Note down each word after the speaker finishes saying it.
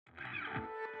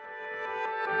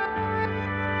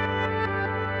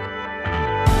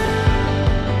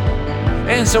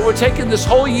And so we're taking this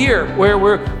whole year where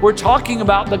we're talking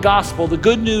about the gospel, the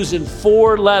good news in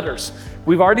 4 letters.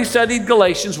 We've already studied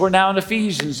Galatians. We're now in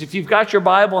Ephesians. If you've got your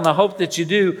Bible, and I hope that you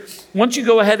do, once you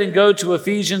go ahead and go to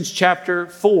Ephesians chapter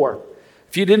 4.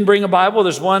 If you didn't bring a Bible,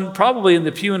 there's one probably in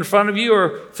the pew in front of you,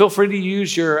 or feel free to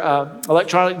use your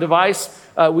electronic device.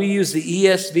 We use the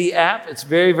ESV app. It's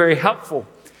very, very helpful.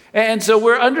 And so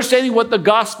we're understanding what the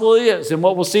gospel is. And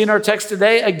what we'll see in our text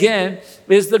today, again,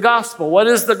 is the gospel. What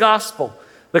is the gospel?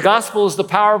 The gospel is the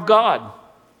power of God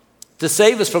to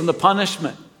save us from the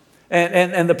punishment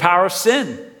and the power of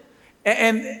sin.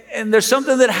 And there's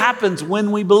something that happens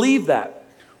when we believe that.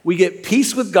 We get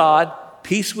peace with God,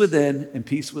 peace within, and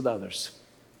peace with others.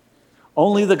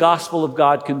 Only the gospel of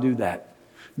God can do that.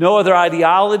 No other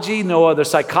ideology, no other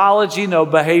psychology, no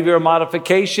behavioral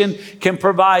modification can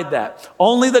provide that.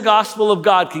 Only the gospel of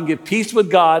God can give peace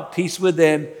with God, peace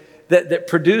within, that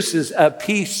produces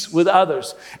peace with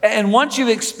others. And once you've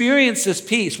experienced this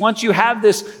peace, once you have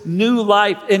this new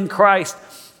life in Christ,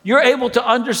 you're able to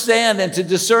understand and to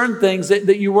discern things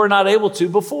that you were not able to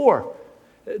before.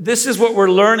 This is what we're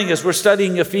learning as we're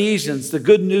studying Ephesians, the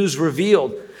good news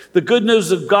revealed. The good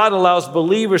news of God allows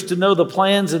believers to know the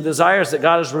plans and desires that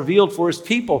God has revealed for his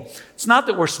people. It's not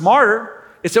that we're smarter,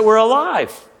 it's that we're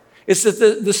alive. It's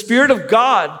that the Spirit of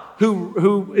God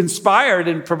who inspired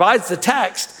and provides the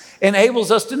text enables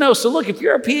us to know. So look, if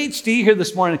you're a PhD here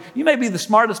this morning, you may be the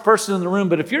smartest person in the room,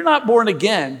 but if you're not born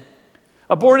again,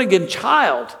 a born again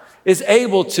child is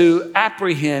able to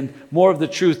apprehend more of the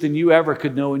truth than you ever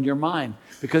could know in your mind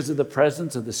because of the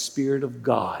presence of the Spirit of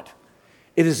God.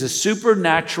 It is a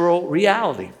supernatural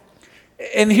reality.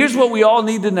 And here's what we all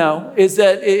need to know is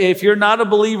that if you're not a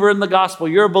believer in the gospel,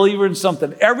 you're a believer in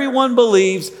something. Everyone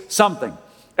believes something.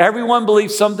 Everyone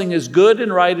believes something is good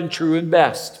and right and true and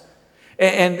best.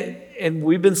 And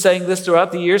we've been saying this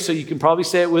throughout the year, so you can probably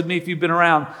say it with me if you've been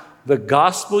around. The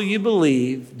gospel you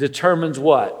believe determines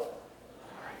what?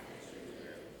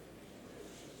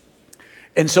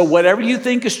 And so whatever you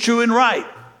think is true and right,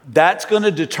 that's going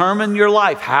to determine your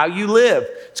life, how you live.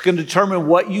 It's going to determine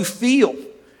what you feel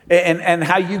and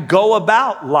how you go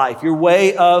about life, your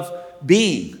way of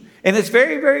being. And it's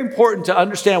very, very important to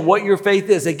understand what your faith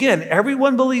is. Again,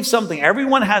 everyone believes something.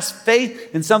 Everyone has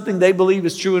faith in something they believe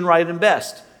is true and right and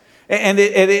best. And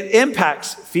it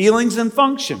impacts feelings and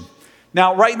function.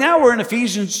 Now, right now we're in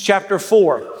Ephesians chapter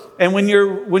 4. And when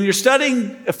you're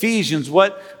studying Ephesians,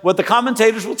 what the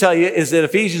commentators will tell you is that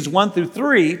Ephesians 1 through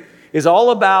 3 is all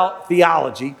about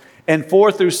theology, and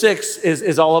 4 through 6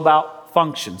 is all about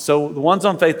function. So the one's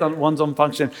on faith, the one's on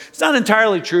function. It's not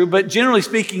entirely true, but generally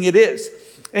speaking, it is.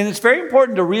 And it's very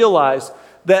important to realize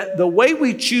that the way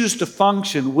we choose to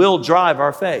function will drive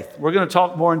our faith. We're going to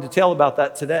talk more in detail about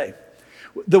that today.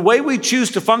 The way we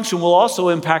choose to function will also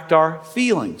impact our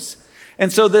feelings.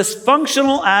 And so this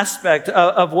functional aspect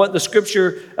of what the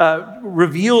scripture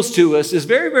reveals to us is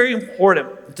very, very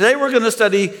important. Today we're going to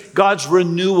study God's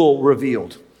renewal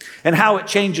revealed and how it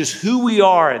changes who we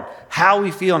are and how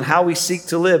we feel and how we seek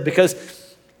to live. Because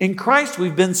in Christ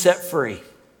we've been set free.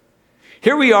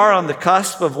 Here we are on the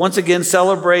cusp of once again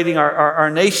celebrating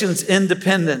our nation's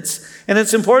independence. And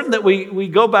it's important that we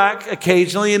go back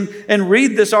occasionally and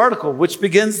read this article, which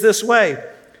begins this way.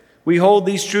 We hold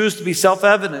these truths to be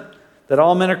self-evident, that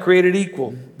all men are created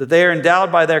equal, that they are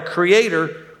endowed by their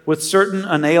Creator with certain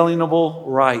unalienable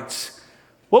rights.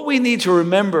 What we need to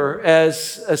remember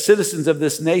as citizens of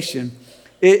this nation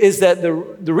is that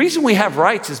the reason we have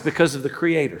rights is because of the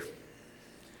Creator.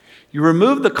 You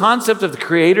remove the concept of the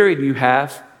Creator and you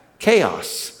have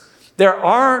chaos. There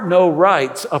are no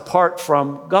rights apart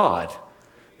from God.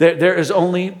 There is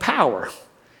only power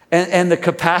and the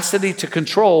capacity to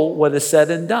control what is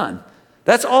said and done.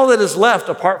 That's all that is left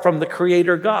apart from the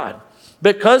Creator God.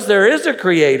 Because there is a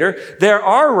Creator, there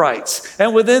are rights.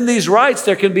 And within these rights,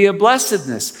 there can be a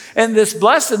blessedness. And this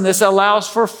blessedness allows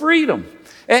for freedom.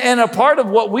 And a part of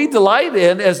what we delight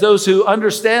in as those who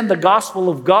understand the gospel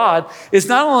of God is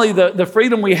not only the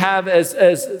freedom we have as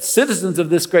citizens of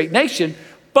this great nation,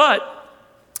 but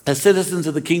as citizens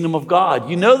of the kingdom of God.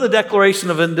 You know the Declaration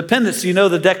of Independence. You know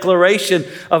the declaration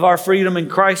of our freedom in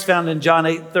Christ found in John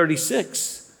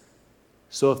 8:36.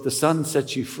 So if the Son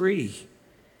sets you free,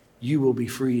 you will be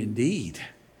free indeed.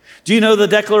 Do you know the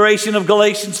declaration of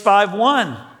Galatians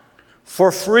 5:1?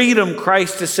 For freedom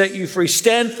Christ has set you free.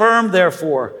 Stand firm,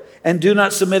 therefore, and do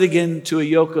not submit again to a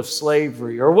yoke of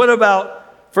slavery. Or what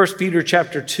about 1 Peter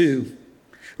chapter 2?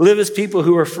 Live as people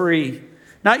who are free,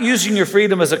 not using your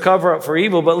freedom as a cover-up for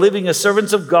evil, but living as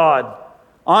servants of God.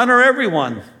 Honor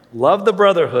everyone. Love the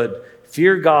brotherhood.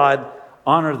 Fear God.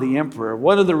 Honor the emperor.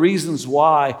 One of the reasons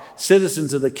why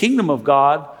citizens of the kingdom of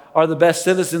God are the best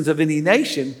citizens of any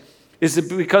nation is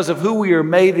because of who we are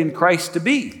made in Christ to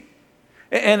be.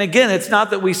 And again, it's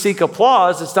not that we seek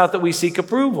applause. It's not that we seek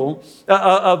approval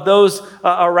of those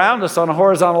around us on a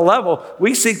horizontal level.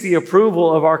 We seek the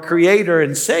approval of our Creator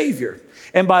and Savior.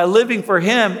 And by living for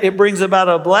Him, it brings about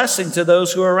a blessing to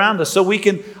those who are around us. So we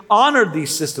can honor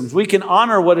these systems. We can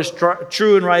honor what is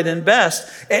true and right and best.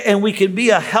 And we can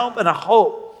be a help and a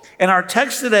hope. And our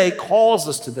text today calls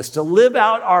us to this, to live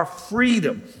out our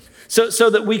freedom. So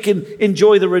that we can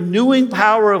enjoy the renewing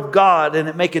power of God and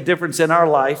it make a difference in our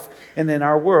life and in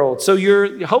our world. So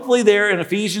you're hopefully there in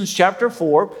Ephesians chapter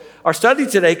 4. Our study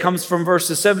today comes from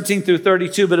verses 17 through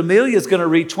 32, but Amelia is going to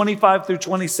read 25 through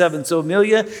 27. So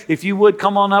Amelia, if you would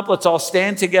come on up, let's all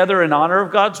stand together in honor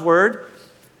of God's word.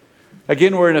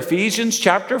 Again, we're in Ephesians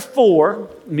chapter 4.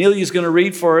 Amelia is going to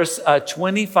read for us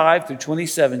 25 through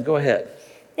 27. Go ahead.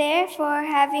 Therefore,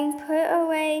 having put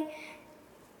away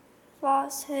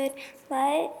falsehood,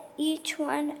 let each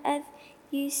one of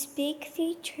you speak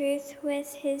the truth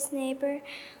with his neighbor,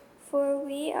 for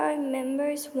we are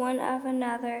members one of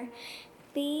another.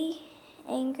 Be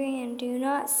angry and do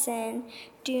not sin.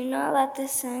 Do not let the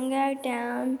sun go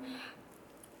down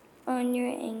on your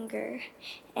anger,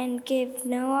 and give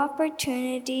no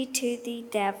opportunity to the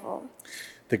devil.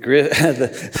 The grass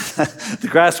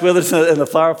withers and the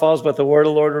flower falls, but the word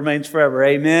of the Lord remains forever.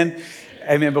 Amen.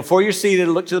 Amen. Before you're seated,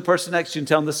 look to the person next to you and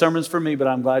tell them the sermon's for me, but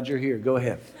I'm glad you're here. Go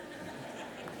ahead.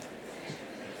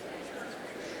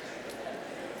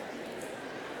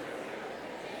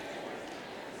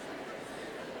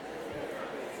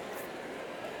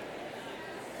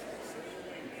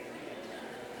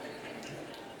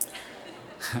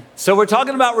 So we're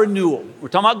talking about renewal. We're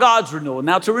talking about God's renewal.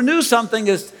 Now, to renew something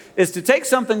is to take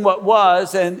something what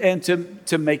was and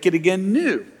to make it again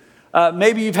new.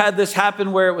 Maybe you've had this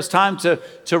happen where it was time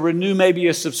to renew maybe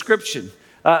a subscription.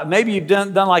 Maybe you've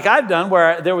done like I've done,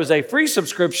 where there was a free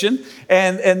subscription,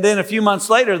 and then a few months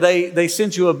later they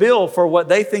sent you a bill for what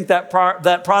they think that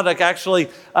product actually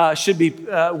should be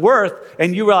worth,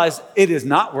 and you realize it is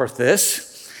not worth this.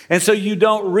 And so you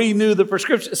don't renew the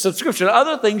subscription.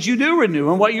 Other things you do renew.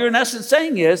 And what you're in essence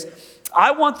saying is,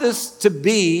 I want this to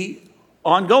be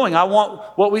ongoing. I want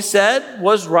what we said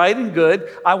was right and good.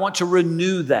 I want to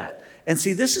renew that. And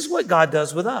see, this is what God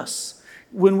does with us.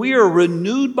 When we are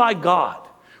renewed by God,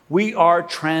 we are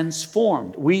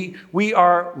transformed. We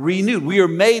are renewed. We are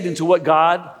made into what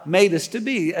God made us to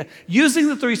be. Using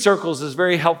the three circles is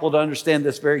very helpful to understand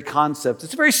this very concept.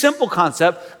 It's a very simple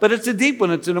concept, but it's a deep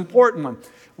one. It's an important one.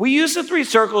 We use the three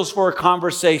circles for a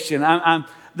conversation.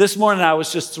 This morning I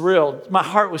was just thrilled. My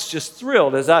heart was just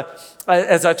thrilled as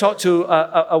I talked to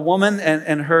a woman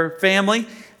and her family.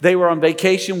 They were on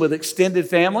vacation with extended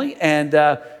family,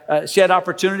 and she had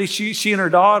opportunity, she and her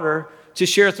daughter, to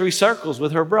share three circles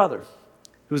with her brother,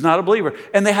 who's not a believer.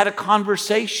 And they had a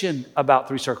conversation about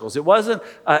three circles. It wasn't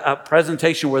a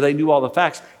presentation where they knew all the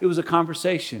facts. It was a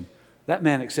conversation. That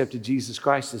man accepted Jesus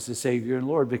Christ as his Savior and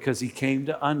Lord because he came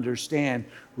to understand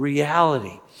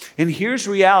reality. And here's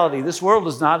reality. This world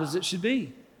is not as it should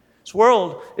be. This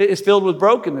world is filled with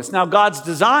brokenness. Now, God's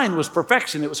design was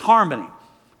perfection. It was harmony.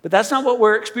 But that's not what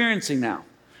we're experiencing now.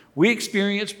 We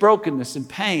experience brokenness and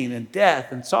pain and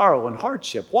death and sorrow and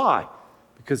hardship. Why?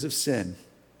 Because of sin.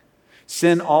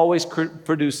 Sin always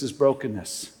produces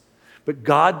brokenness. But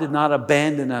God did not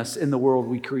abandon us in the world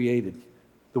we created,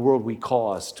 the world we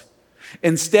caused.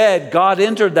 Instead, God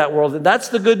entered that world, and that's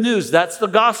the good news. That's the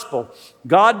gospel.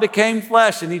 God became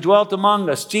flesh, and he dwelt among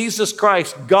us. Jesus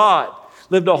Christ, God,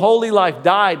 lived a holy life,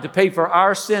 died to pay for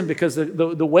our sin because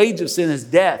the wage of sin is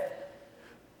death.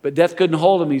 But death couldn't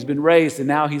hold him. He's been raised, and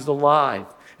now he's alive.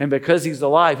 And because he's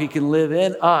alive, he can live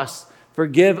in us,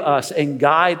 forgive us, and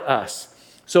guide us.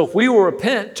 So if we will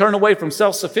repent, turn away from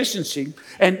self-sufficiency,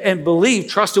 and believe,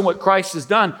 trust in what Christ has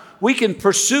done, we can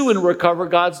pursue and recover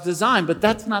God's design. But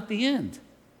that's not the end.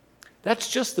 That's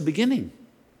just the beginning.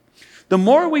 The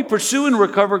more we pursue and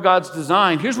recover God's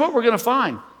design, here's what we're going to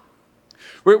find.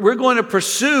 We're going to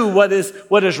pursue what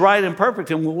is right and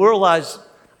perfect, and we'll realize,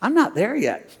 I'm not there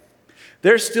yet.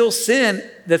 There's still sin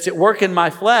that's at work in my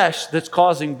flesh that's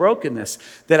causing brokenness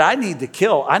that I need to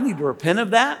kill. I need to repent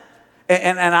of that.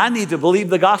 And I need to believe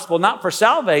the gospel, not for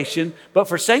salvation, but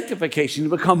for sanctification, to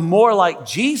become more like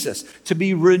Jesus, to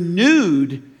be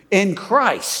renewed in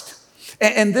Christ.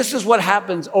 And this is what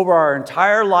happens over our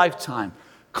entire lifetime,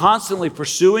 constantly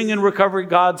pursuing and recovering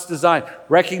God's design,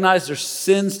 recognize there's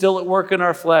sin still at work in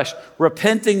our flesh,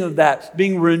 repenting of that,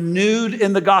 being renewed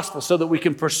in the gospel so that we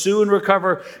can pursue and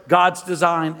recover God's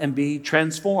design and be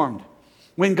transformed.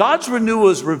 When God's renewal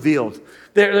is revealed,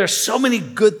 there are so many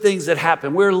good things that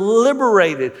happen. We're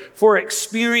liberated for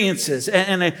experiences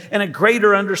and a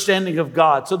greater understanding of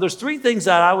God. So there's three things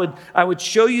that I would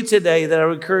show you today that I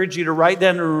would encourage you to write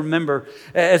down and remember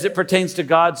as it pertains to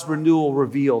God's renewal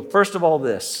revealed. First of all,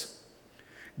 this.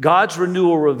 God's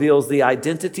renewal reveals the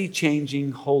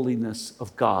identity-changing holiness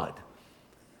of God.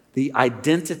 The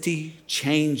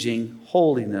identity-changing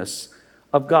holiness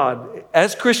of God.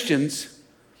 As Christians,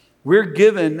 we're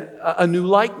given a new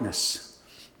likeness.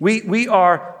 We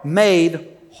are made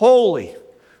holy.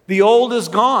 The old is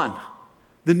gone.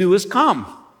 The new has come.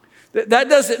 That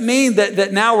doesn't mean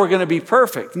that now we're going to be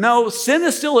perfect. No, sin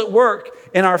is still at work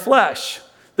in our flesh.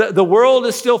 The world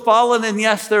is still fallen, and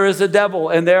yes, there is a devil,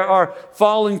 and there are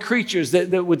fallen creatures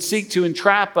that would seek to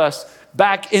entrap us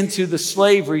back into the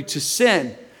slavery to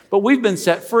sin. But we've been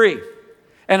set free.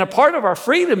 And a part of our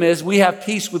freedom is we have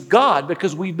peace with God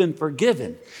because we've been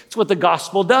forgiven. It's what the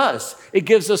gospel does. It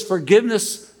gives us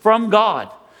forgiveness from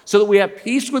God so that we have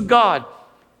peace with God.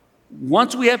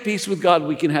 Once we have peace with God,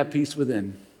 we can have peace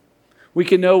within. We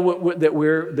can know that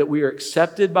we are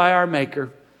accepted by our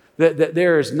Maker, that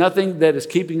there is nothing that is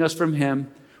keeping us from Him.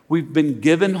 We've been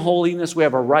given holiness. We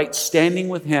have a right standing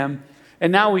with Him.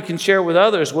 And now we can share with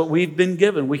others what we've been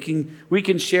given. We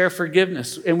can share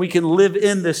forgiveness, and we can live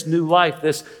in this new life,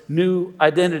 this new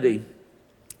identity.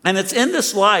 And it's in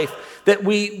this life that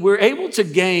we're able to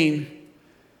gain,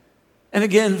 and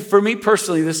again, for me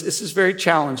personally, this is very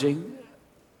challenging,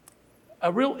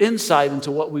 a real insight into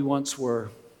what we once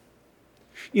were.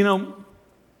 You know,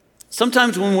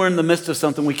 sometimes when we're in the midst of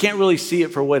something, we can't really see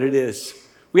it for what it is.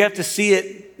 We have to see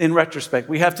it in retrospect.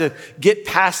 We have to get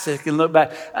past it and look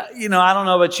back. I don't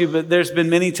know about you, but there's been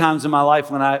many times in my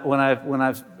life when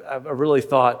I've really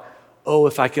thought, oh,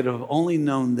 if I could have only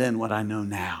known then what I know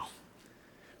now.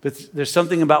 But there's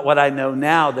something about what I know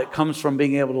now that comes from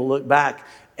being able to look back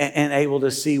and able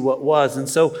to see what was. And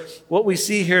so what we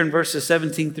see here in verses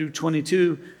 17 through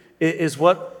 22 is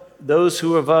what those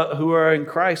who are in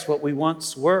Christ, what we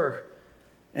once were.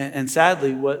 And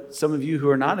sadly, what some of you who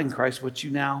are not in Christ, what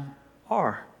you now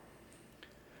are.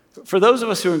 For those of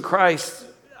us who are in Christ,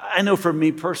 I know for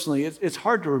me personally, it's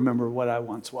hard to remember what I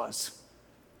once was.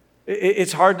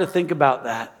 It's hard to think about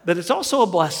that, but it's also a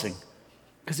blessing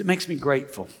because it makes me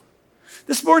grateful.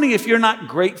 This morning, if you're not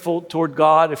grateful toward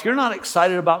God, if you're not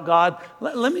excited about God,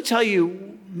 let me tell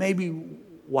you maybe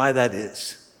why that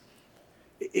is.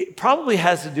 It probably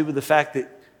has to do with the fact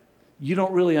that you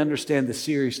don't really understand the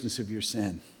seriousness of your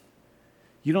sin.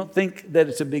 You don't think that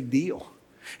it's a big deal.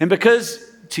 And because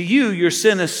to you, your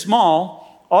sin is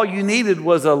small, all you needed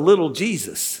was a little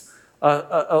Jesus,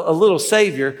 a little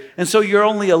Savior, and so you're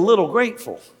only a little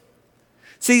grateful.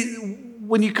 See,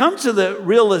 when you come to the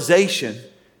realization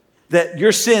that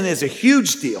your sin is a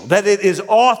huge deal, that it is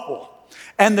awful,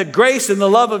 and the grace and the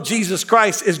love of Jesus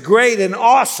Christ is great and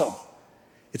awesome,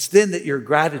 it's then that your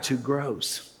gratitude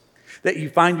grows. That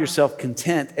you find yourself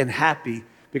content and happy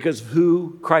because of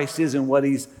who Christ is and what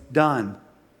He's done.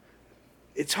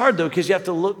 It's hard though because you have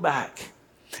to look back.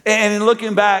 And in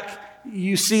looking back,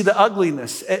 you see the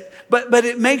ugliness. But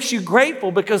it makes you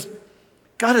grateful because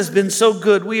God has been so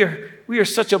good. We are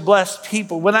such a blessed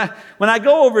people. When I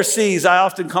go overseas, I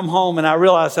often come home and I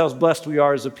realize how blessed we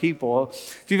are as a people.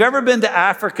 If you've ever been to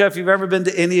Africa, if you've ever been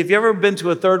to India, if you've ever been to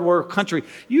a third world country,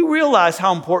 you realize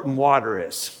how important water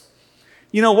is.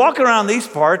 Walking around these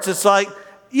parts, it's like,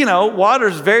 water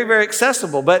is very, very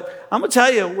accessible. But I'm going to tell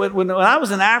you, when I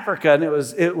was in Africa and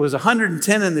it was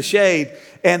 110 in the shade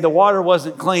and the water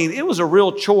wasn't clean, it was a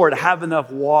real chore to have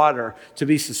enough water to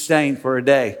be sustained for a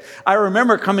day. I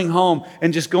remember coming home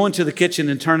and just going to the kitchen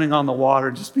and turning on the water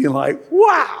and just being like,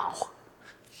 wow,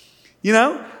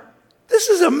 this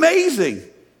is amazing.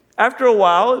 After a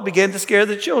while, it began to scare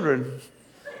the children.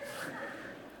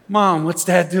 Mom, what's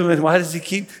Dad doing? Why does he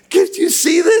can't you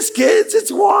see this, kids?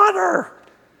 It's water.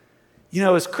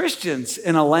 As Christians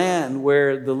in a land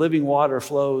where the living water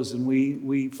flows and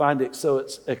we find it so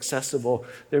it's accessible,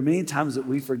 there are many times that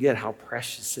we forget how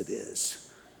precious it is.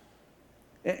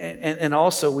 And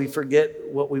also we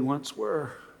forget what we once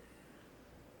were.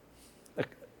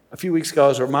 A few weeks ago, I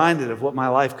was reminded of what my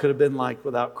life could have been like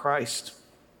without Christ.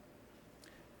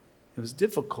 It was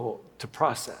difficult to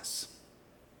process.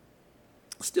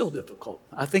 Still difficult.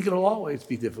 I think it'll always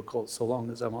be difficult so long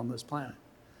as I'm on this planet.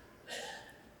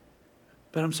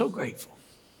 But I'm so grateful.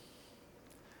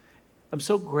 I'm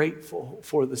so grateful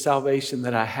for the salvation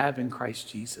that I have in Christ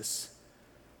Jesus.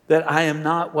 That I am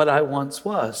not what I once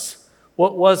was.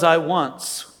 What was I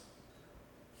once?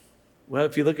 Well,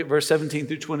 if you look at verse 17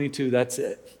 through 22, that's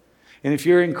it. And if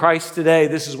you're in Christ today,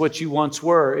 this is what you once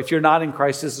were. If you're not in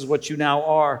Christ, this is what you now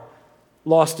are.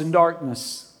 Lost in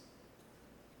darkness.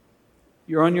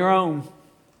 You're on your own.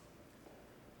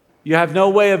 You have no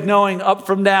way of knowing up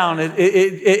from down.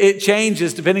 It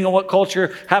changes depending on what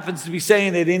culture happens to be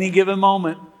saying at any given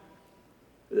moment.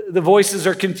 The voices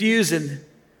are confusing.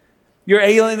 You're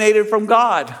alienated from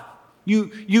God.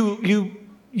 You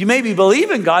maybe believe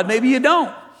in God, maybe you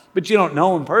don't, but you don't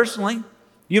know Him personally.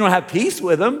 You don't have peace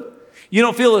with Him. You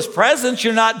don't feel His presence.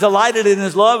 You're not delighted in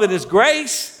His love and His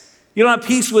grace. You don't have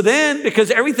peace within because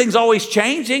everything's always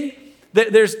changing.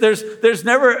 There's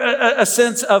never a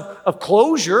sense of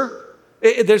closure.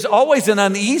 There's always an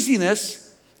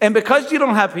uneasiness. And because you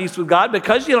don't have peace with God,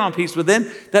 because you don't have peace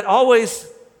within, it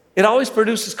always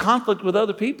produces conflict with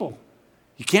other people.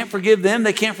 You can't forgive them.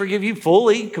 They can't forgive you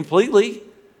fully, completely,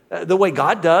 the way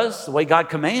God does, the way God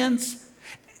commands.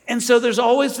 And so there's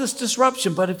always this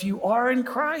disruption. But if you are in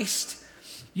Christ,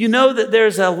 you know that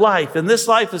there's a life. And this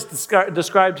life is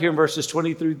described here in verses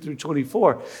 23 through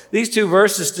 24. These two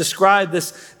verses describe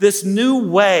this new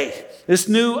way, this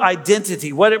new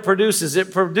identity, what it produces.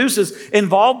 It produces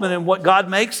involvement in what God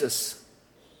makes us.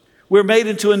 We're made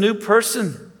into a new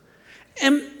person.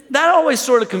 And that always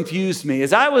sort of confused me.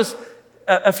 As I was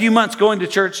a few months going to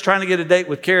church trying to get a date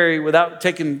with Carrie without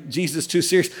taking Jesus too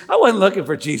serious, I wasn't looking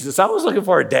for Jesus. I was looking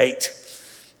for a date.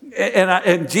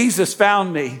 And Jesus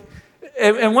found me.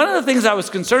 And one of the things I was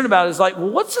concerned about is like, well,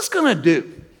 what's this going to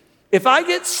do? If I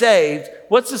get saved,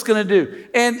 what's this going to do?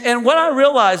 And what I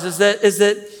realized is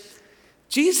that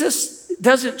Jesus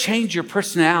doesn't change your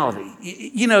personality.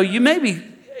 You know,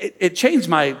 it changed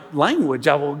my language.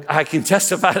 I can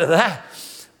testify to that.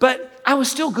 But I was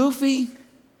still goofy.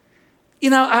 You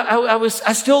know,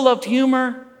 I still loved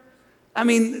humor. I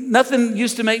mean, nothing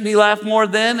used to make me laugh more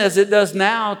then as it does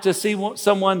now to see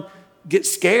someone get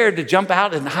scared to jump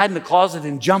out and hide in the closet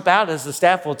and jump out, as the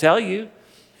staff will tell you.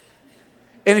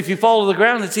 And if you fall to the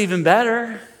ground, it's even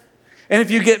better. And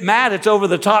if you get mad, it's over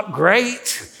the top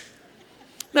great.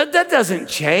 That doesn't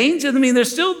change. I mean,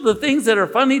 there's still the things that are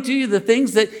funny to you, the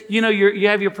things that, you know, you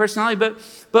have your personality.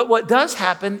 But what does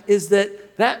happen is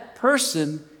that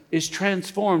person is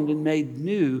transformed and made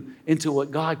new into what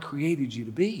God created you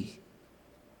to be.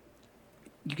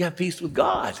 You got peace with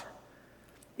God.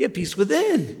 You have peace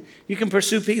within. You can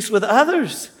pursue peace with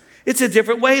others. It's a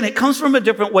different way, and it comes from a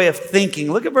different way of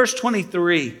thinking. Look at verse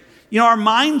 23. You know, our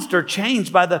minds are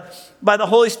changed by the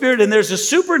Holy Spirit, and there's a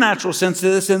supernatural sense to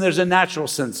this, and there's a natural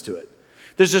sense to it.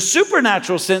 There's a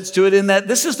supernatural sense to it in that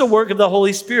this is the work of the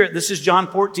Holy Spirit. This is John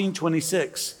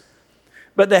 14:26.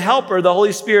 But the Helper, the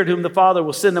Holy Spirit, whom the Father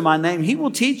will send in my name, He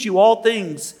will teach you all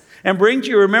things and bring to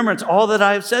your remembrance all that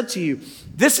I have said to you.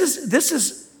 This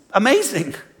is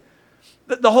amazing.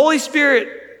 The Holy Spirit,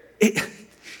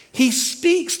 He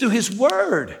speaks through His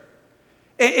Word.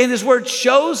 And His Word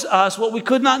shows us what we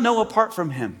could not know apart from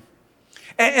Him.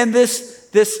 And this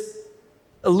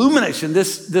illumination,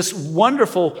 this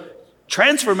wonderful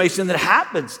transformation that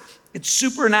happens, it's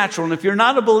supernatural. And if you're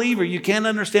not a believer, you can't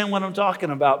understand what I'm talking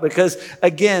about. Because,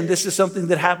 again, this is something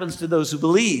that happens to those who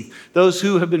believe, those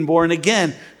who have been born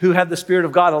again, who have the Spirit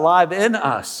of God alive in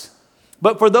us.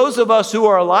 But for those of us who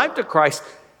are alive to Christ,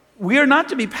 we are not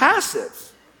to be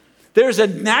passive. There's a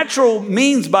natural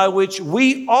means by which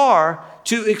we are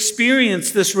to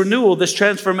experience this renewal, this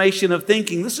transformation of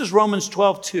thinking. This is Romans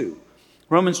 12:2.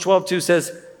 Romans 12:2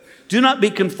 says, do not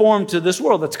be conformed to this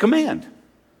world. That's a command.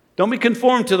 Don't be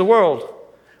conformed to the world,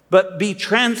 but be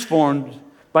transformed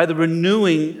by the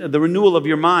renewal of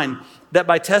your mind, that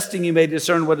by testing you may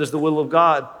discern what is the will of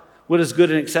God, what is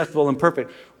good and acceptable and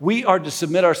perfect. We are to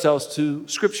submit ourselves to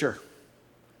Scripture.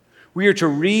 We are to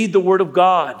read the Word of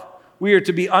God. We are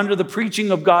to be under the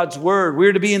preaching of God's Word. We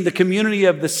are to be in the community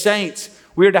of the saints.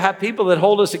 We are to have people that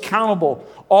hold us accountable.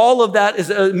 All of that is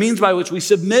a means by which we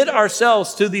submit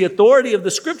ourselves to the authority of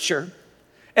the Scripture.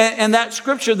 And that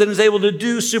Scripture then is able to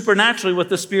do supernaturally what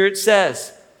the Spirit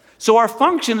says. So our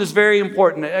function is very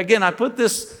important. Again, I put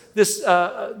this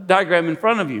diagram in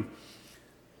front of you.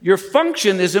 Your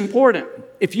function is important.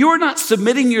 If you are not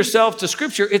submitting yourself to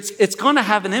Scripture, it's going to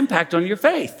have an impact on your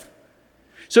faith.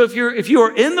 So if you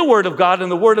are in the Word of God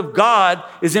and the Word of God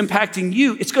is impacting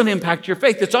you, it's going to impact your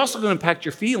faith. It's also going to impact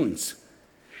your feelings.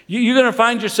 You're going to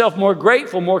find yourself more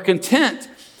grateful, more content,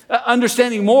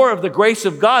 understanding more of the grace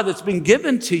of God that's been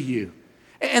given to you.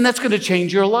 And that's going to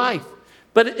change your life.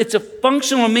 But it's a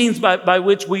functional means by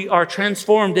which we are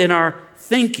transformed in our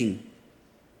thinking.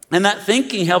 And that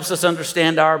thinking helps us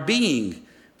understand our being.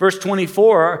 Verse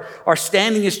 24, our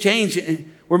standing is changed.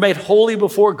 We're made holy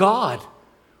before God.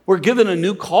 We're given a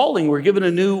new calling. We're given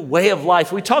a new way of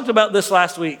life. We talked about this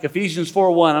last week, Ephesians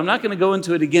 4:1. I'm not going to go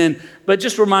into it again, but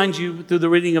just remind you through the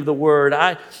reading of the word.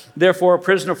 I, therefore, a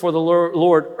prisoner for the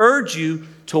Lord, urge you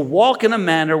to walk in a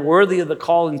manner worthy of the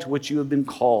calling to which you have been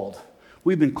called.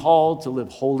 We've been called to live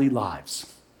holy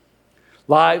lives.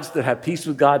 Lives that have peace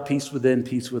with God, peace within,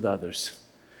 peace with others.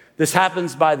 This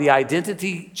happens by the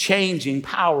identity-changing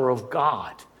power of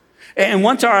God. And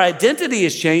once our identity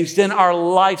is changed, then our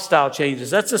lifestyle changes.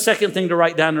 That's the second thing to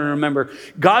write down and remember.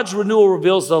 God's renewal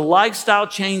reveals the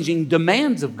lifestyle-changing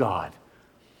demands of God.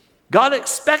 God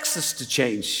expects us to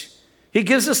change. He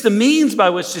gives us the means by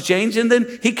which to change, and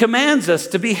then he commands us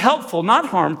to be helpful, not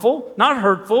harmful, not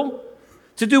hurtful,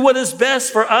 to do what is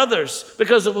best for others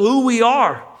because of who we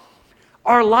are.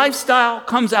 Our lifestyle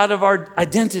comes out of our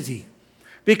identity.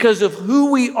 Because of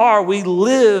who we are, we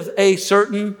live a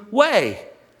certain way.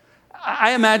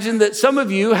 I imagine that some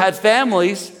of you had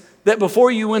families that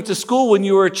before you went to school when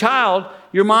you were a child,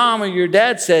 your mom or your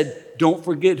dad said, don't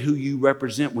forget who you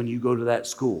represent when you go to that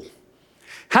school.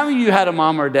 How many of you had a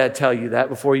mom or a dad tell you that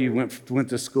before you went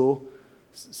to school?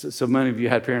 So many of you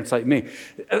had parents like me.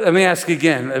 Let me ask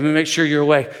again. Let me make sure you're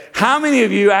awake. How many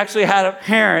of you actually had a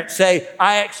parent say,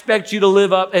 I expect you to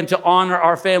live up and to honor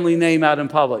our family name out in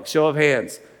public? Show of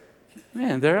hands.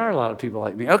 Man, there are a lot of people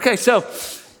like me. Okay, so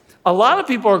a lot of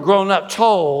people are grown up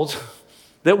told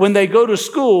that when they go to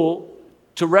school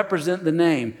to represent the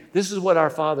name, this is what our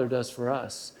Father does for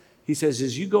us. He says,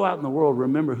 as you go out in the world,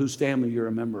 remember whose family you're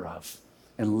a member of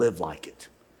and live like it.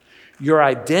 Your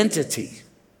identity,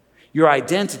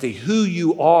 who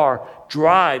you are,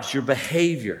 drives your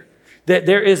behavior. That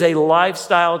there is a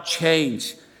lifestyle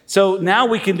change. So now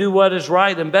we can do what is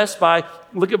right and best by,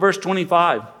 look at verse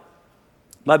 25,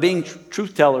 by being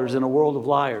truth tellers in a world of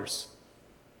liars.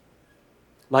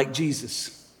 Like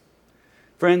Jesus.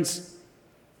 Friends,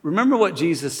 remember what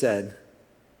Jesus said.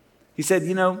 He said,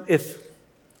 if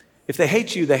they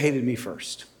hate you, they hated me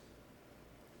first.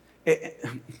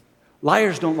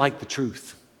 Liars don't like the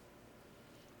truth.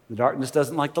 The darkness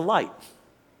doesn't like the light.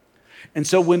 And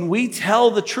so when we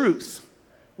tell the truth,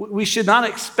 we should not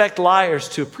expect liars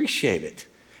to appreciate it.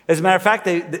 As a matter of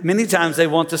fact, many times they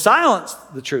want to silence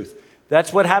the truth.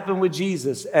 That's what happened with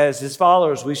Jesus. As his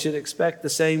followers, we should expect the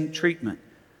same treatment.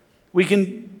 We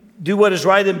can do what is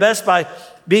right and best by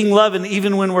being loving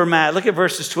even when we're mad. Look at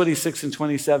verses 26 and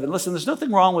 27. Listen, there's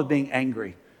nothing wrong with being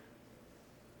angry.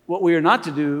 What we are not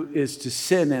to do is to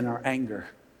sin in our anger.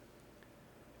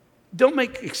 Don't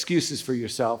make excuses for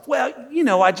yourself. Well,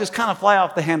 I just kind of fly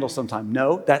off the handle sometimes.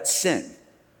 No, that's sin.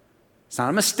 It's not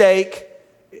a mistake.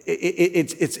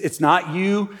 It's not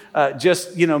you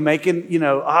just, making, you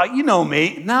know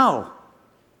me. No,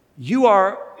 you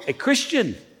are a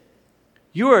Christian.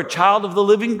 You are a child of the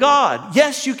living God.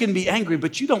 Yes, you can be angry,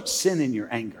 but you don't sin in your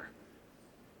anger.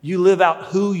 You live out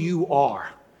who you are,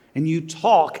 and you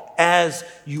talk as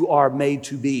you are made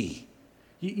to be.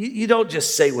 You don't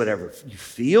just say whatever you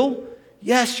feel.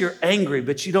 Yes, you're angry,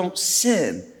 but you don't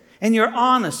sin. And you're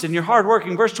honest and you're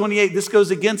hardworking. Verse 28, this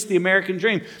goes against the American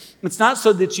dream. It's not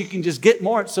so that you can just get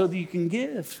more, it's so that you can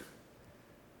give.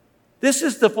 This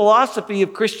is the philosophy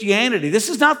of Christianity. This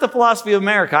is not the philosophy of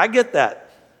America. I get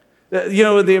that.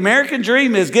 The American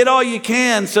dream is get all you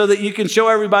can so that you can show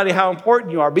everybody how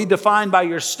important you are. Be defined by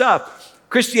your stuff.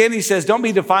 Christianity says don't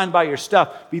be defined by your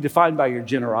stuff. Be defined by your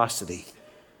generosity.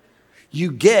 You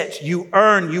get, you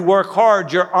earn, you work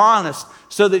hard, you're honest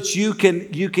so that you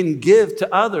can give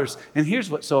to others. And here's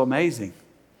what's so amazing.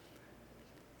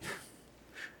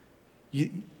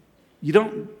 You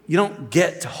don't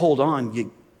get to hold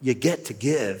on, you get to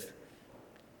give.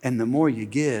 And the more you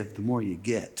give, the more you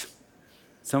get.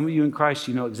 Some of you in Christ,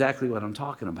 you know exactly what I'm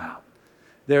talking about.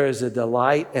 There is a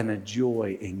delight and a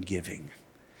joy in giving.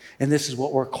 And this is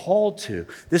what we're called to.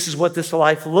 This is what this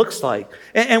life looks like.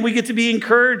 And we get to be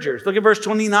encouragers. Look at verse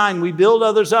 29. We build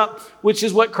others up, which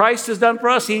is what Christ has done for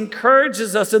us. He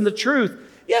encourages us in the truth.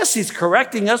 Yes, he's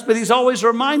correcting us, but he's always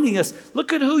reminding us,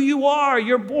 look at who you are.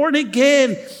 You're born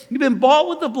again. You've been bought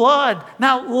with the blood.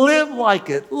 Now live like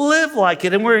it. Live like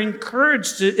it. And we're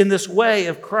encouraged in this way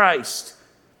of Christ.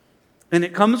 And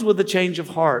it comes with a change of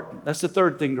heart. That's the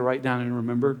third thing to write down and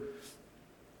remember.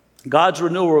 God's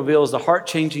renewal reveals the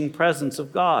heart-changing presence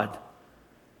of God.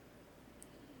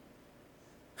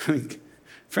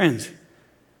 Friends,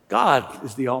 God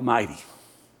is the Almighty.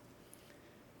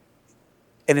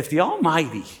 And if the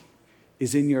Almighty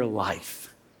is in your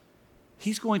life,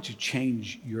 he's going to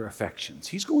change your affections.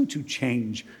 He's going to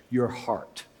change your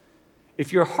heart.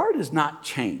 If your heart is not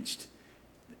changed,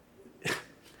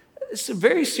 it's some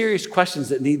very serious questions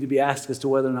that need to be asked as to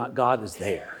whether or not God is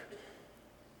there.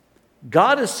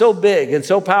 God is so big and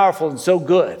so powerful and so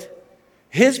good.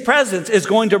 His presence is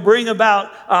going to bring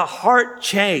about a heart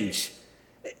change.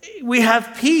 We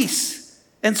have peace,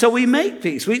 and so we make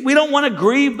peace. We don't want to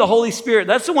grieve the Holy Spirit.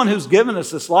 That's the one who's given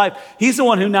us this life. He's the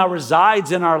one who now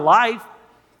resides in our life.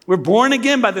 We're born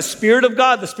again by the Spirit of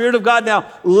God. The Spirit of God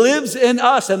now lives in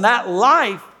us, and that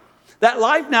life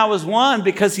now is one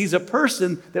because he's a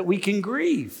person that we can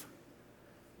grieve.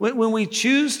 When we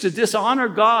choose to dishonor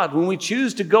God, when we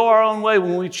choose to go our own way,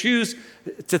 when we choose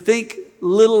to think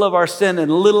little of our sin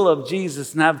and little of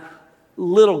Jesus and have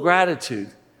little gratitude,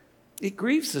 it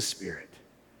grieves the Spirit.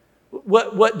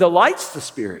 What delights the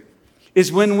Spirit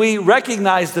is when we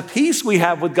recognize the peace we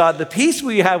have with God, the peace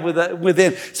we have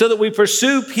within, so that we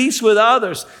pursue peace with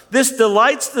others. This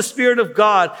delights the Spirit of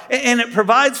God, and it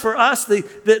provides for us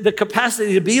the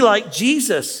capacity to be like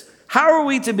Jesus. How are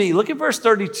we to be? Look at verse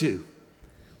 32.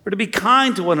 We're to be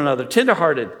kind to one another,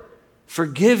 tenderhearted,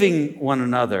 forgiving one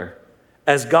another,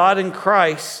 as God in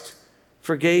Christ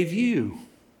forgave you.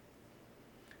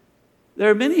 There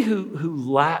are many who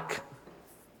lack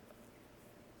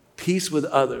peace with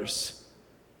others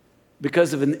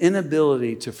because of an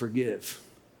inability to forgive.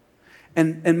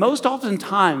 And most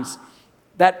oftentimes,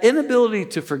 that inability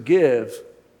to forgive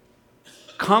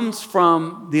comes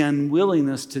from the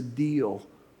unwillingness to deal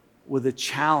with a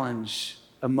challenge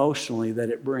emotionally that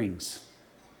it brings.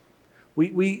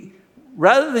 We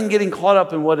rather than getting caught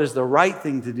up in what is the right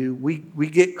thing to do, we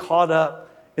get caught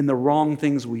up in the wrong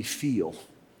things we feel.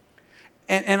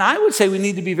 And I would say we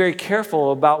need to be very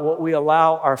careful about what we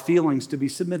allow our feelings to be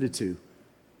submitted to.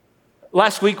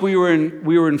 Last week we were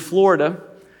in Florida,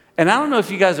 and I don't know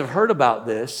if you guys have heard about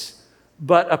this,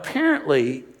 but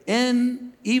apparently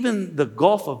in even the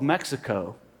Gulf of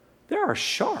Mexico, there are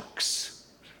sharks.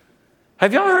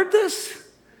 Have y'all heard this?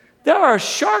 There are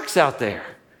sharks out there,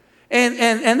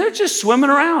 and they're just swimming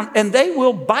around, and they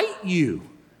will bite you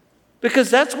because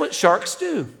that's what sharks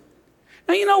do.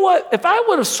 Now, you know what? If I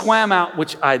would have swam out,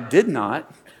 which I did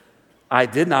not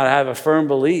have a firm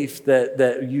belief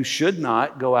that you should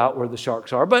not go out where the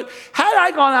sharks are. But had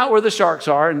I gone out where the sharks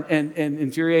are and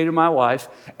infuriated my wife,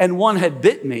 and one had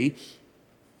bit me,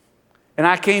 and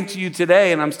I came to you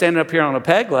today and I'm standing up here on a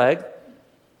peg leg,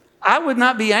 I would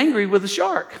not be angry with the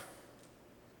shark.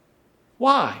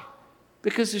 Why?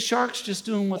 Because the shark's just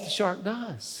doing what the shark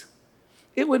does.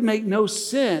 It would make no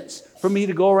sense for me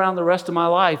to go around the rest of my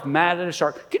life mad at a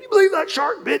shark. Can you believe that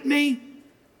shark bit me?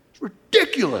 It's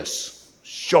ridiculous.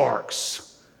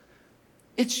 Sharks.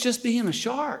 It's just being a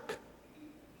shark.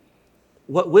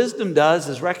 What wisdom does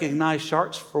is recognize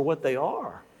sharks for what they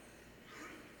are.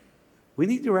 We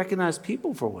need to recognize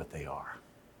people for what they are.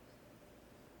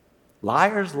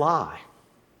 Liars lie.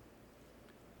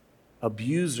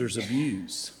 Abusers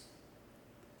abuse.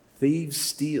 Thieves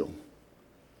steal.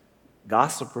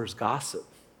 Gossipers gossip.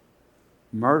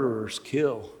 Murderers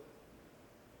kill.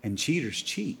 And cheaters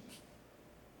cheat.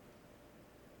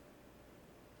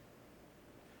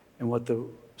 And what the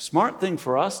smart thing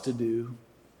for us to do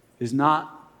is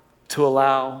not to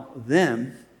allow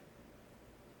them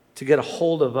to get a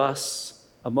hold of us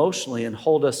emotionally and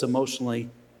hold us emotionally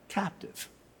captive.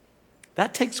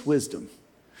 That takes wisdom.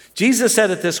 Jesus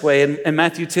said it this way in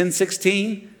Matthew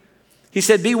 10:16. He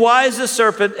said, be wise as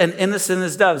serpent and innocent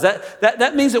as doves.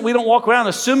 That means that we don't walk around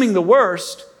assuming the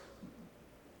worst,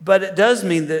 but it does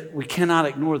mean that we cannot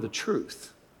ignore the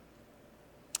truth.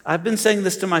 I've been saying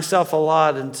this to myself a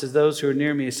lot and to those who are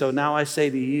near me, so now I say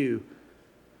to you,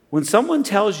 when someone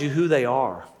tells you who they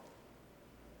are,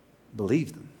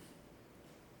 believe them.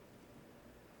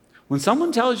 When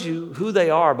someone tells you who they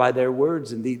are by their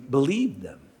words and deeds, believe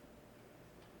them.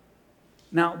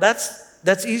 Now,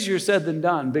 that's easier said than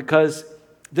done because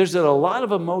there's a lot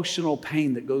of emotional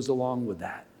pain that goes along with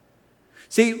that.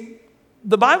 See,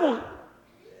 the Bible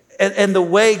and the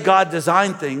way God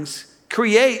designed things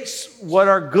creates what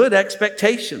are good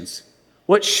expectations,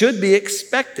 what should be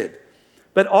expected.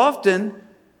 But often,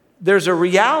 there's a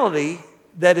reality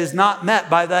that is not met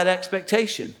by that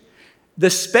expectation. The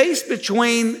space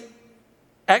between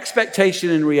expectation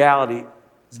and reality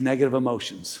is negative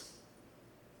emotions.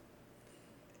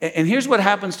 And here's what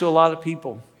happens to a lot of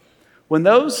people. When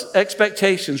those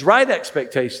expectations, right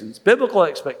expectations, biblical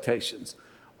expectations,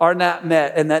 are not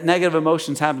met and that negative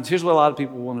emotions happens, here's what a lot of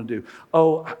people want to do.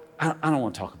 Oh, I don't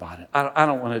want to talk about it. I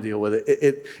don't want to deal with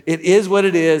it. It is what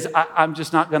it is. I'm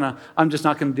just not gonna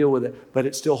deal with it. But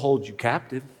it still holds you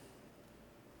captive.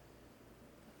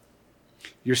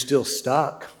 You're still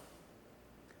stuck.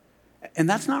 And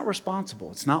that's not responsible.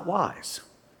 It's not wise.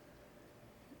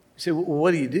 You say, well,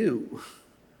 what do you do?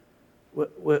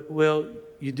 Well,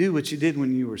 you do what you did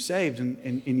when you were saved,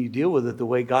 and you deal with it the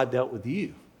way God dealt with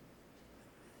you.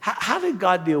 How did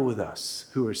God deal with us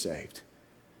who are saved?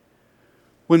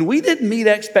 When we didn't meet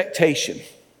expectation,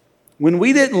 when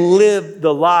we didn't live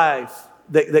the life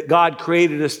that God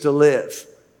created us to live,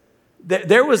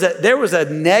 there was a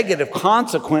negative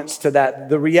consequence to that.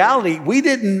 The reality, we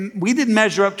didn't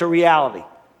measure up to reality.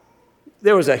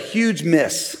 There was a huge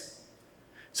miss.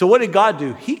 So what did God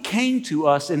do? He came to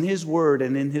us in His Word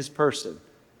and in His person.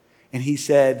 And He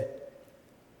said,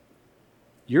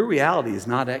 your reality is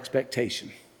not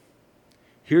expectation.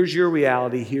 Here's your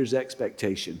reality. Here's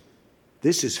expectation.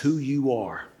 This is who you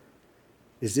are.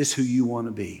 Is this who you want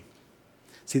to be?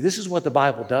 See, this is what the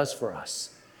Bible does for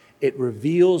us. It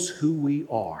reveals who we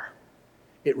are.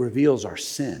 It reveals our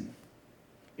sin.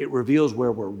 It reveals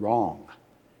where we're wrong.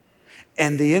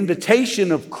 And the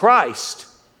invitation of Christ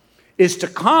is to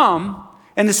come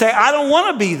and to say, I don't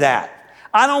want to be that.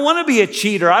 I don't want to be a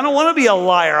cheater. I don't want to be a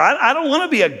liar. I don't want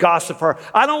to be a gossiper.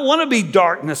 I don't want to be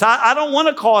darkness. I don't want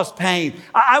to cause pain.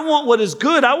 I want what is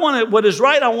good. I want what is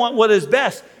right. I want what is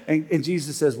best. And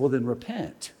Jesus says, well, then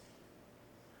repent.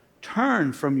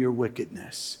 Turn from your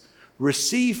wickedness.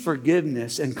 Receive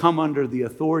forgiveness and come under the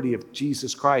authority of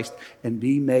Jesus Christ and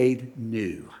be made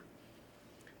new.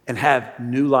 And have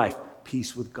new life,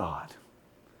 peace with God.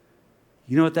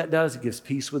 You know what that does? It gives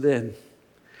peace within.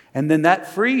 And then that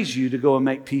frees you to go and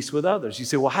make peace with others. You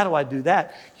say, well, how do I do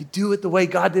that? You do it the way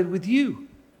God did with you.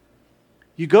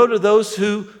 You go to those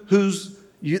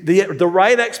the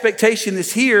right expectation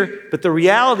is here, but the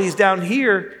reality is down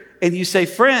here. And you say,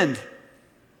 friend,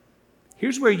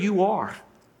 here's where you are.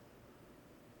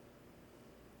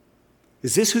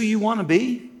 Is this who you want to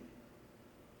be?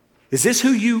 Is this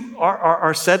who you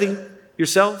are setting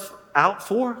yourself out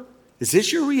for? Is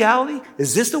this your reality?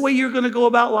 Is this the way you're going to go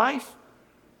about life?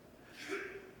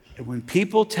 And when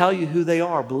people tell you who they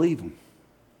are, believe them.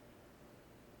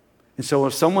 And so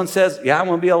if someone says, yeah, I'm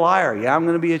going to be a liar. Yeah, I'm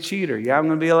going to be a cheater. Yeah, I'm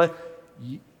going to be a liar.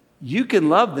 You can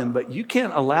love them, but you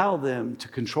can't allow them to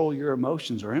control your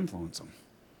emotions or influence them.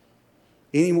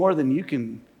 Any more than you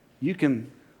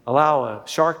can allow a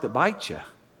shark that bites you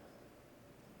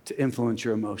to influence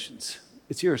your emotions.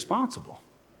 It's irresponsible.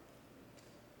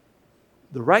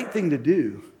 The right thing to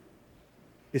do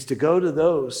is to go to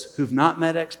those who've not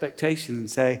met expectation and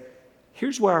say,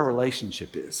 here's where our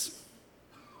relationship is.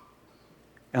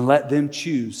 And let them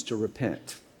choose to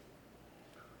repent.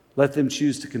 Let them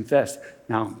choose to confess.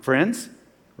 Now, friends,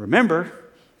 remember,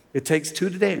 it takes two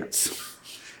to dance.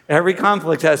 Every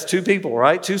conflict has two people,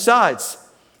 right? Two sides.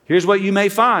 Here's what you may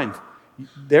find.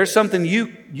 There's something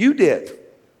you did.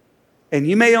 And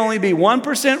you may only be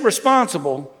 1%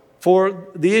 responsible for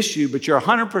the issue, but you're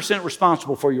 100%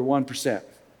 responsible for your 1%.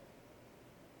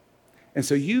 And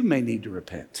so you may need to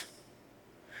repent.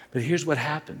 But here's what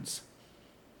happens.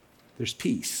 There's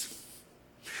peace.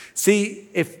 See,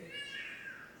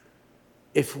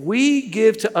 if we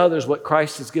give to others what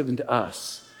Christ has given to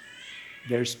us,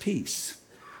 there's peace.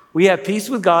 We have peace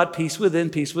with God, peace within,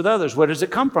 peace with others. Where does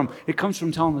it come from? It comes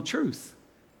from telling the truth.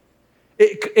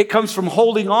 It comes from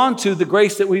holding on to the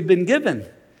grace that we've been given.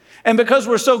 And because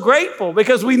we're so grateful,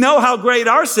 because we know how great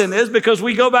our sin is, because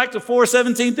we go back to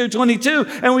 4:17 through 22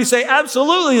 and we say,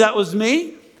 absolutely, that was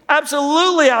me.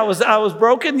 Absolutely, I was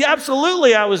broken.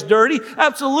 Absolutely, I was dirty.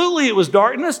 Absolutely, it was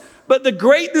darkness. But the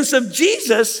greatness of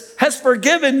Jesus has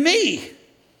forgiven me.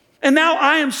 And now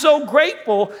I am so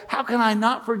grateful. How can I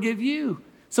not forgive you?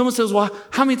 Someone says, well,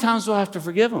 how many times do I have to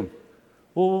forgive them?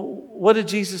 Well, what did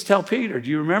Jesus tell Peter? Do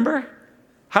you remember?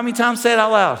 How many times? Say it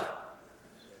out loud.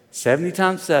 70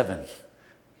 times 7.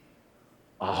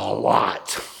 A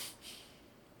lot.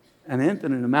 An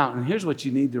infinite amount. And here's what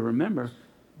you need to remember.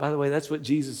 By the way, that's what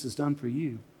Jesus has done for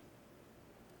you.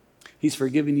 He's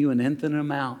forgiven you an infinite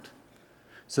amount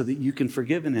so that you can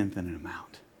forgive an infinite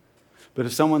amount. But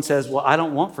if someone says, well, I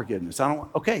don't want forgiveness.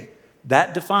 Okay,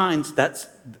 that's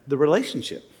the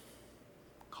relationship.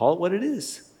 Call it what it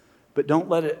is. But don't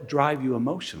let it drive you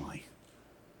emotionally.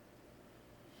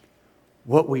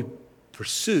 What we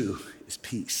pursue is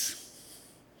peace.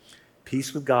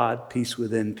 Peace with God, peace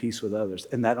within, peace with others.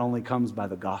 And that only comes by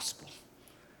the gospel.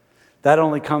 That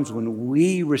only comes when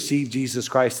we receive Jesus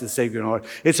Christ as Savior and Lord.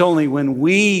 It's only when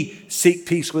we seek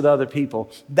peace with other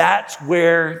people. That's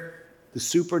where the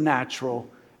supernatural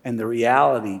and the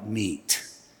reality meet,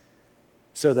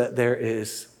 so that there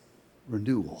is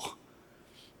renewal.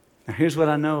 Now, here's what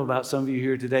I know about some of you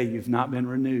here today. You've not been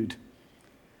renewed.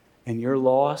 And you're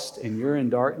lost and you're in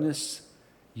darkness.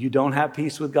 You don't have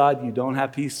peace with God. You don't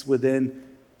have peace within.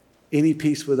 Any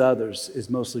peace with others is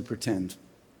mostly pretend.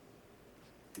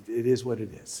 It is what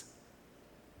it is.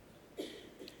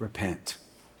 repent.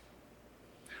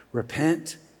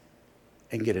 Repent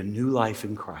and get a new life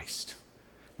in Christ.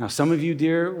 Now, some of you,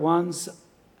 dear ones,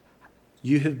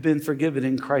 you have been forgiven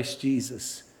in Christ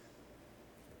Jesus.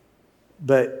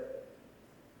 But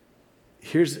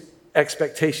here's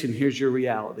expectation, here's your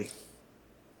reality.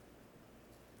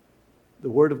 The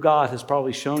Word of God has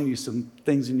probably shown you some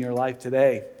things in your life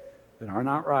today that are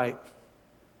not right.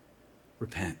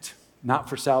 Repent, not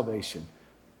for salvation,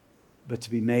 but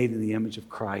to be made in the image of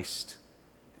Christ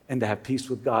and to have peace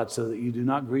with God so that you do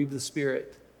not grieve the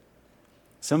Spirit.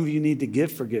 Some of you need to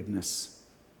give forgiveness.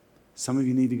 Some of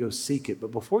you need to go seek it.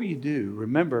 But before you do,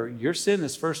 remember, your sin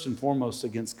is first and foremost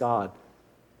against God.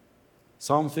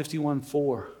 Psalm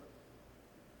 51:4.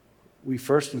 We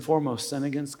first and foremost sin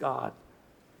against God.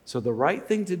 So the right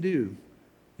thing to do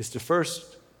is to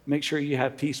first make sure you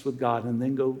have peace with God and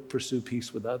then go pursue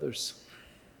peace with others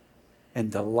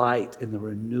and delight in the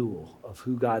renewal of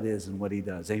who God is and what He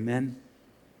does. Amen?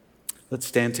 Let's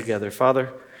stand together.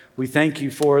 Father, we thank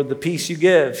you for the peace you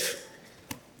give.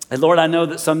 And Lord, I know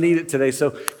that some need it today.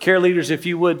 So care leaders, if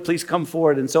you would, please come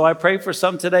forward. And so I pray for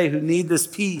some today who need this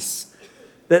peace,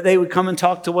 that they would come and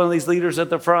talk to one of these leaders at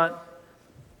the front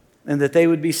and that they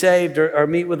would be saved or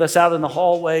meet with us out in the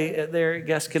hallway there at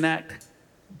Guest Connect.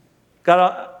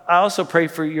 God, I also pray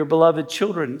for your beloved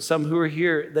children, some who are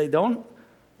here. They don't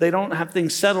have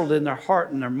things settled in their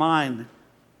heart and their mind,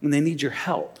 and they need your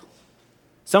help.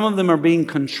 Some of them are being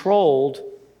controlled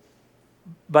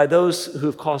by those who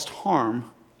have caused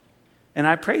harm. And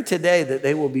I pray today that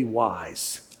they will be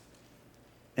wise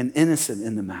and innocent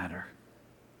in the matter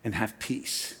and have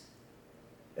peace.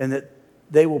 And that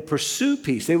they will pursue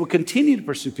peace. They will continue to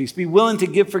pursue peace. Be willing to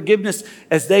give forgiveness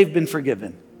as they've been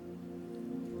forgiven.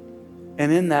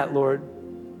 And in that, Lord,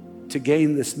 to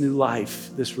gain this new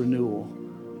life, this renewal.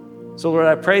 So, Lord,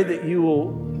 I pray that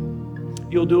you'll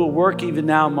do a work even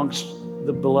now amongst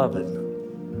the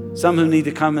beloved. Some who need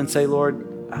to come and say, Lord,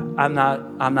 I'm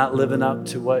not living up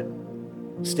to what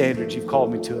standards you've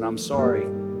called me to, and I'm sorry.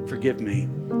 Forgive me.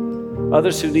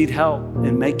 Others who need help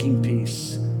in making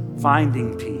peace,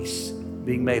 finding peace,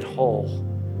 being made whole.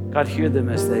 God, hear them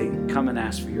as they come and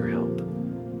ask for your help.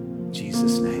 In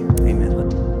Jesus' name,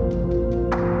 amen.